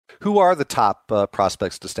Who are the top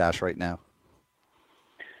prospects to stash right now?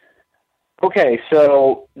 Okay,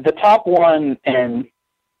 so the top one, and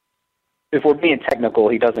if we're being technical,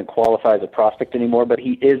 he doesn't qualify as a prospect anymore, but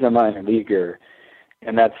he is a minor leaguer,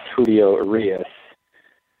 and that's Julio Urias,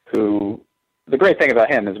 who, the great thing about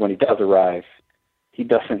him is when he does arrive, he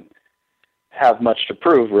doesn't have much to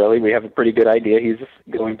prove, really. We have a pretty good idea he's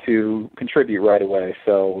going to contribute right away,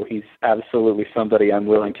 so he's absolutely somebody I'm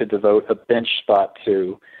willing to devote a bench spot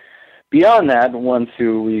to. Beyond that, ones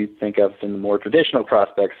who we think of in the more traditional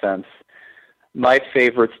prospect sense, my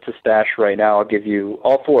favorites to stash right now, I'll give you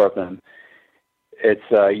all four of them. It's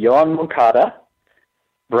Yoan Moncada,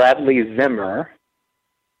 Bradley Zimmer,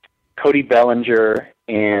 Cody Bellinger,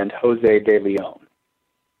 and Jose De Leon.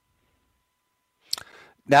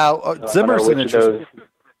 Now, Zimmer's an interesting...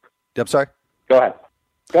 I'm sorry? Go ahead.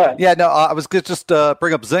 Yeah, no, I was going to just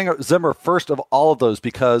bring up Zimmer first of all of those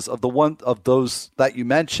because of the one of those that you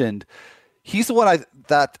mentioned. He's the one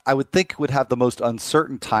that I would think would have the most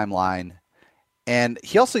uncertain timeline. And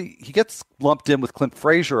he gets lumped in with Clint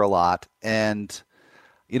Frazier a lot. And,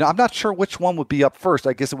 I'm not sure which one would be up first.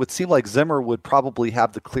 I guess it would seem like Zimmer would probably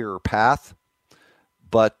have the clearer path.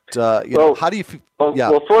 But, how do you feel?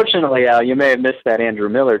 Well, fortunately, Al, you may have missed that Andrew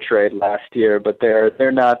Miller trade last year, but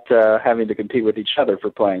they're not having to compete with each other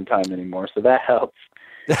for playing time anymore, so that helps.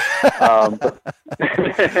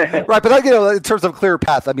 Right, but in terms of clear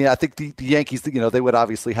path, I think the Yankees, they would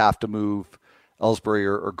obviously have to move Ellsbury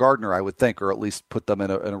or Gardner, I would think, or at least put them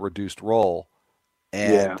in a reduced role.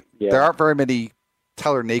 And there aren't very many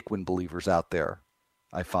Tyler Naquin believers out there,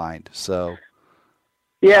 I find. So.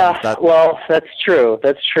 Yeah, that's true.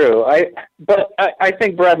 That's true. I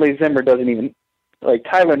think Bradley Zimmer doesn't even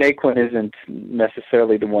Tyler Naquin isn't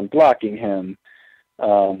necessarily the one blocking him.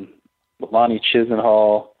 Lonnie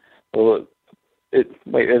Chisenhall. Lonnie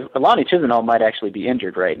Chisenhall might actually be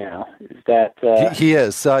injured right now. Is that he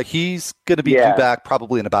is? He's going to be due back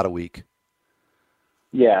probably in about a week.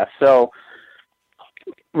 Yeah. So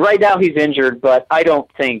right now he's injured, but I don't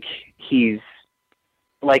think he's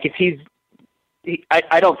if he's.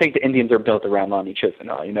 I don't think the Indians are built around Lonnie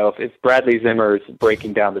Chisenhall. If Bradley Zimmer is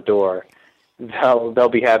breaking down the door, they'll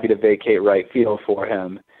be happy to vacate right field for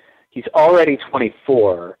him. He's already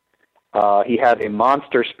 24. He had a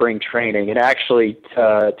monster spring training, and actually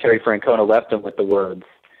Terry Francona left him with the words,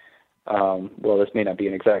 this may not be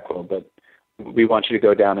an exact quote, but we want you to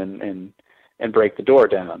go down and break the door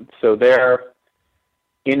down. So they're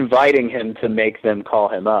inviting him to make them call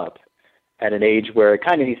him up at an age where it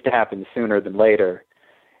kind of needs to happen sooner than later.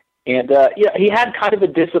 And, he had kind of a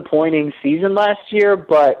disappointing season last year,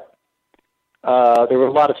 but there were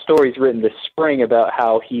a lot of stories written this spring about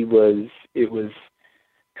how it was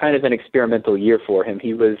kind of an experimental year for him.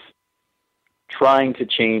 He was trying to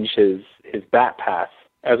change his bat path,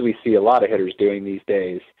 as we see a lot of hitters doing these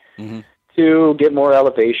days, to get more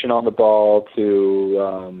elevation on the ball,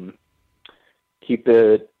 to keep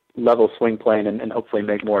the level swing plane and hopefully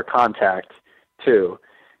make more contact too.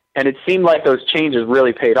 And it seemed like those changes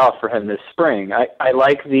really paid off for him this spring. I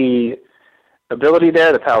like the ability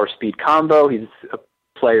there, the power speed combo. He's a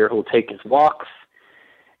player who will take his walks.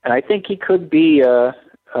 And I think he could be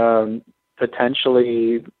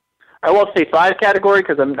potentially, I won't say 5 category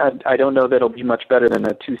because I don't know that he'll be much better than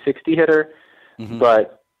a 260 hitter,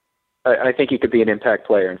 but I think he could be an impact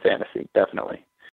player in fantasy, definitely.